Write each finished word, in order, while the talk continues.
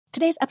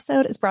Today's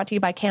episode is brought to you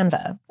by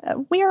Canva.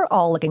 We're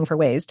all looking for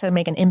ways to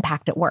make an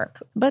impact at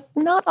work, but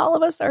not all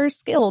of us are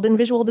skilled in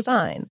visual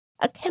design.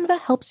 Canva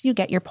helps you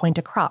get your point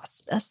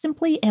across,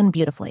 simply and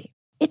beautifully.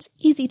 It's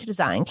easy to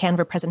design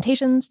Canva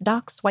presentations,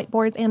 docs,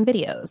 whiteboards, and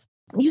videos.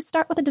 You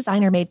start with a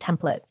designer-made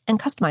template and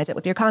customize it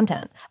with your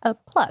content.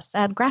 Plus,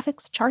 add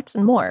graphics, charts,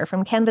 and more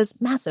from Canva's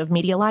massive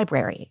media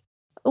library.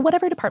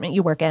 Whatever department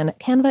you work in,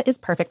 Canva is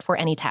perfect for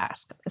any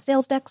task.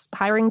 Sales decks,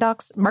 hiring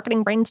docs,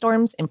 marketing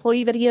brainstorms,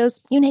 employee videos,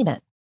 you name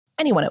it.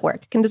 Anyone at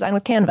work can design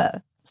with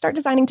Canva. Start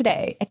designing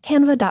today at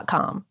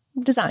canva.com.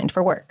 Designed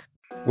for work.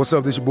 What's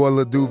up, this your boy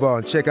Lil Duval,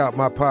 and check out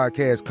my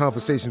podcast,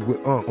 Conversations with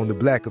Unc, on the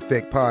Black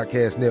Effect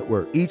Podcast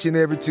Network. Each and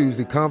every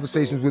Tuesday,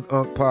 Conversations with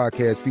Unc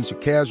podcast feature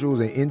casuals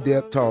and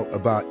in-depth talk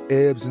about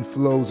ebbs and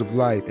flows of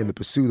life and the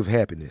pursuit of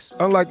happiness.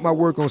 Unlike my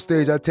work on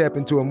stage, I tap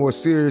into a more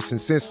serious and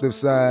sensitive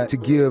side to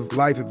give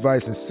life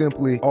advice and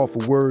simply offer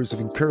words of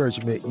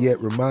encouragement, yet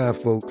remind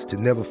folks to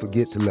never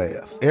forget to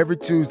laugh. Every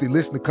Tuesday,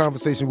 listen to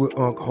Conversations with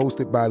Unc,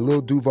 hosted by Lil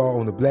Duval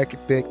on the Black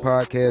Effect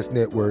Podcast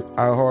Network,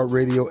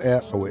 iHeartRadio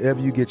app, or wherever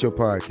you get your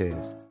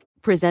podcasts.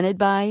 Presented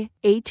by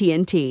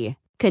AT&T.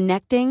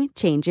 Connecting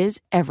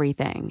changes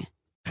everything.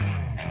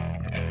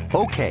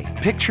 Okay,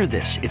 picture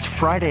this. It's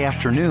Friday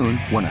afternoon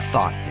when a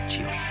thought hits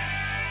you.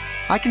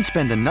 I can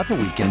spend another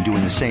weekend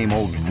doing the same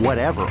old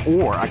whatever,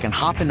 or I can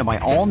hop into my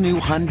all-new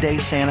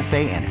Hyundai Santa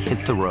Fe and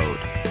hit the road.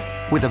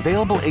 With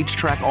available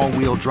H-Track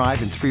all-wheel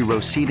drive and 3-row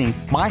seating,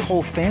 my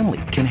whole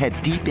family can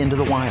head deep into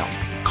the wild.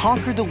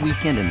 Conquer the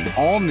weekend in the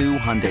all-new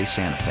Hyundai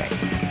Santa Fe.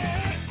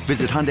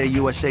 Visit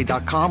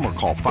HyundaiUSA.com or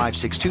call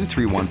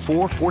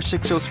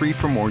 562-314-4603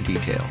 for more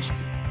details.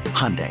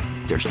 Hyundai,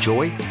 there's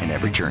joy in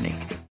every journey.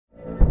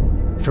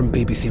 From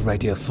BBC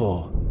Radio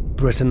 4,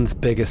 Britain's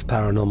biggest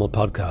paranormal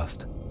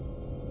podcast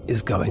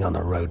is going on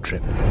a road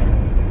trip.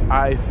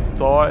 I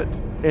thought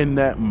in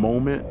that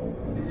moment,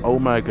 oh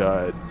my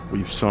God,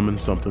 we've summoned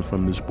something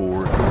from this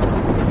board.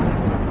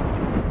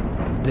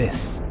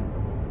 This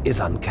is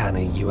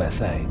Uncanny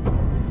USA.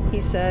 He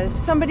says,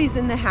 somebody's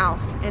in the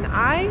house, and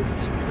I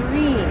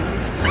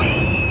screamed.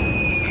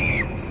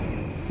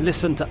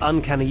 Listen to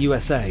Uncanny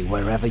USA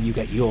wherever you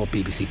get your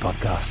BBC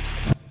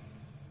podcasts,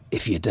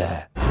 if you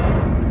dare.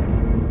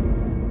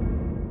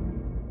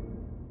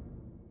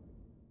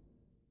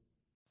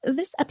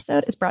 This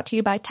episode is brought to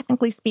you by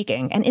Technically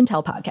Speaking, an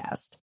Intel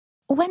podcast.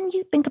 When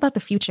you think about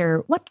the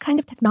future, what kind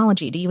of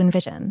technology do you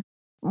envision?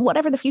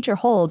 Whatever the future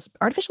holds,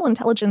 artificial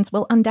intelligence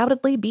will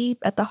undoubtedly be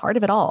at the heart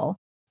of it all.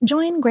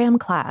 Join Graham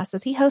Class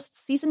as he hosts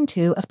Season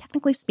 2 of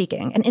Technically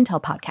Speaking, an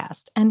Intel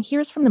podcast, and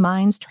hears from the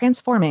minds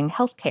transforming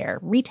healthcare,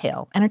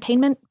 retail,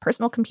 entertainment,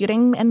 personal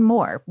computing, and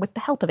more with the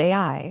help of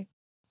AI.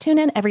 Tune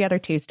in every other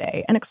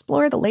Tuesday and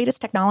explore the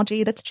latest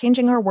technology that's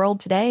changing our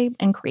world today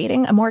and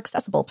creating a more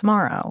accessible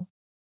tomorrow.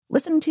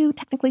 Listen to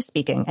Technically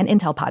Speaking, an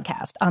Intel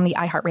podcast on the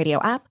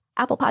iHeartRadio app,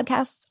 Apple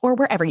Podcasts, or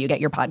wherever you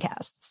get your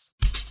podcasts.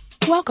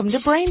 Welcome to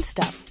Brain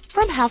Stuff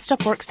from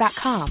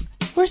HowStuffWorks.com,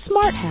 where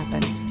smart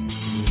happens.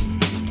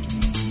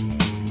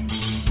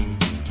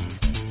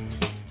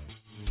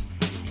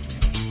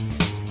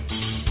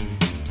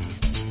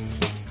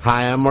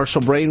 Hi, I'm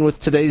Marshall Brain with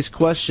today's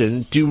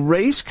question. Do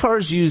race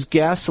cars use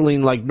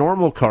gasoline like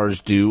normal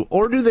cars do,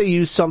 or do they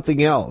use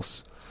something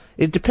else?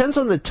 It depends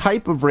on the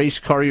type of race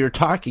car you're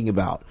talking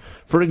about.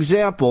 For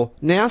example,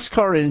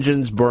 NASCAR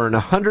engines burn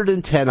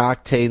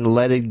 110-octane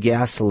leaded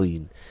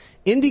gasoline.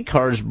 Indy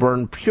cars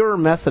burn pure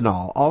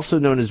methanol, also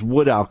known as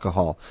wood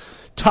alcohol.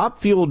 Top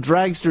fuel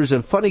dragsters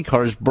and funny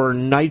cars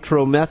burn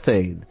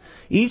nitromethane.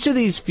 Each of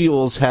these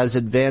fuels has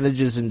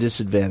advantages and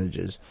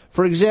disadvantages.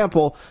 For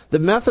example, the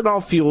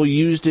methanol fuel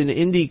used in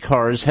Indy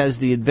cars has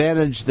the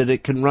advantage that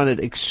it can run at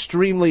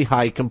extremely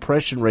high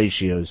compression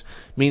ratios,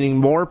 meaning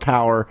more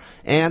power,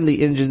 and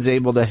the engine's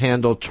able to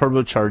handle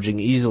turbocharging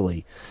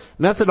easily.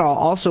 Methanol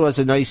also has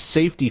a nice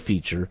safety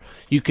feature.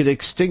 You could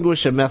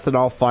extinguish a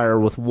methanol fire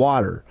with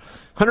water.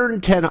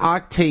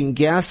 110-octane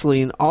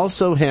gasoline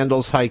also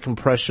handles high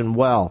compression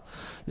well.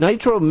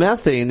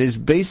 Nitromethane is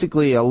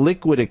basically a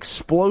liquid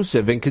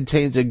explosive and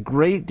contains a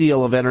great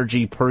deal of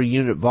energy per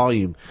unit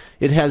volume.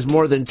 It has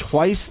more than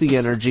twice the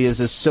energy as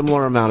a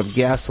similar amount of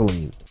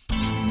gasoline.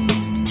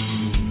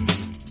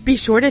 Be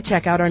sure to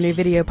check out our new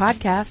video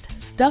podcast,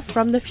 Stuff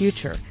from the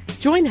Future.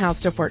 Join How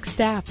Stuff Works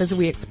staff as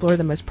we explore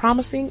the most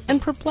promising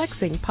and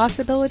perplexing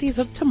possibilities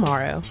of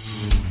tomorrow.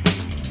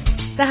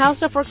 The How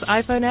Stuff Works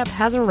iPhone app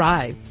has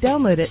arrived.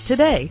 Download it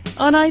today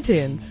on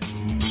iTunes.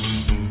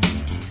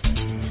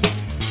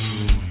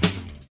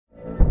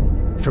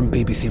 From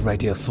BBC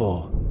Radio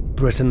 4,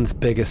 Britain's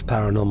biggest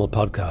paranormal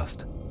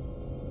podcast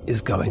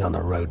is going on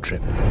a road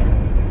trip.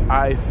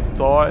 I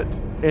thought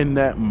in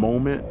that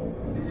moment,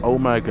 oh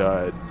my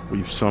God,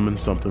 we've summoned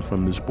something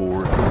from this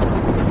board.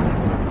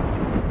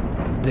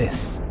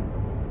 This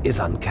is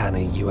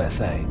Uncanny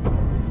USA.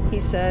 He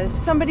says,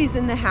 somebody's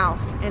in the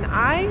house, and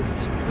I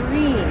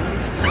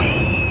screamed.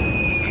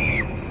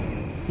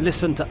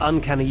 Listen to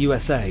Uncanny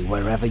USA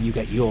wherever you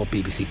get your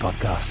BBC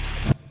podcasts,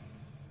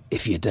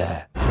 if you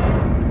dare.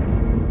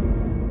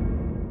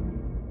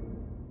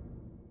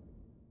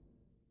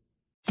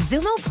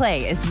 Xumo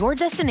Play is your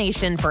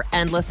destination for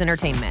endless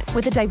entertainment.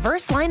 With a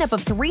diverse lineup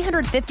of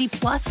 350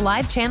 plus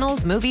live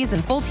channels, movies,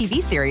 and full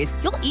TV series,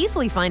 you'll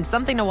easily find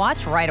something to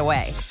watch right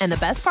away. And the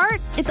best part?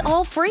 It's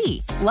all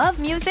free. Love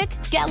music?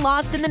 Get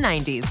lost in the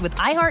 90s with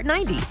iHeart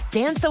 90s,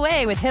 dance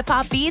away with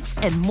hip-hop beats,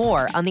 and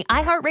more on the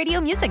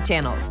iHeartRadio music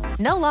channels.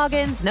 No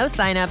logins, no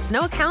signups,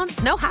 no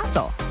accounts, no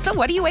hassle. So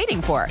what are you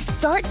waiting for?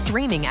 Start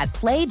streaming at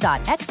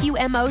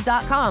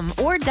play.xumo.com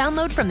or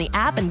download from the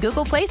app and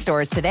Google Play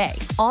stores today.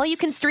 All you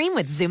can stream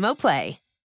with Xumo Play.